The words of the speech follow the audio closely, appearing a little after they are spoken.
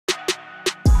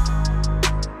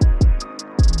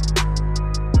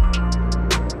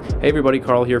Hey everybody,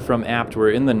 Carl here from Apt.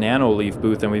 We're in the nanoleaf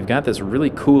booth and we've got this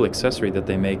really cool accessory that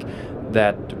they make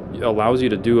that allows you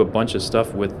to do a bunch of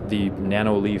stuff with the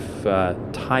nanoleaf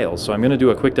tiles. So I'm going to do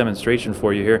a quick demonstration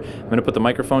for you here. I'm going to put the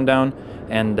microphone down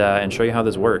and show you how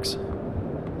this works.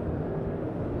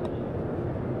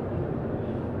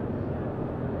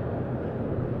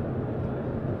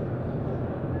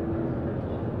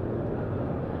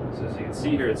 So as you can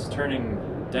see here, it's turning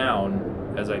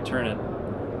down as I turn it,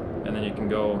 and then you can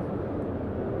go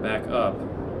back up,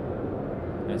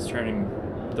 and it's turning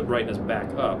the brightness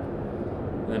back up.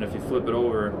 And then if you flip it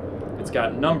over, it's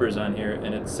got numbers on here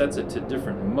and it sets it to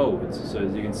different modes. So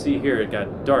as you can see here, it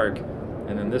got dark,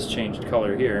 and then this changed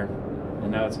color here,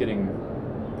 and now it's getting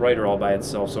brighter all by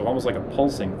itself, so almost like a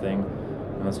pulsing thing.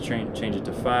 And let's change it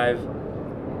to 5,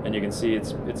 and you can see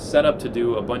it's set up to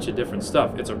do a bunch of different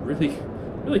stuff. It's a really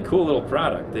cool little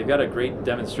product. They've got a great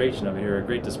demonstration of it here, a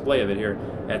great display of it here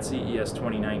at CES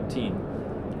 2019.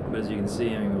 But as you can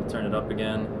see, I mean, we'll turn it up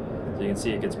again, so you can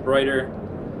see it gets brighter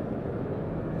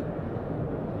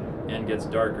and gets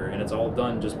darker, and it's all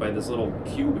done just by this little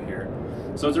cube here.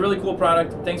 So it's a really cool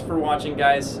product. Thanks for watching,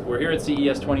 guys. We're here at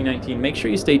CES 2019. Make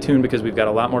sure you stay tuned because we've got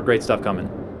a lot more great stuff coming.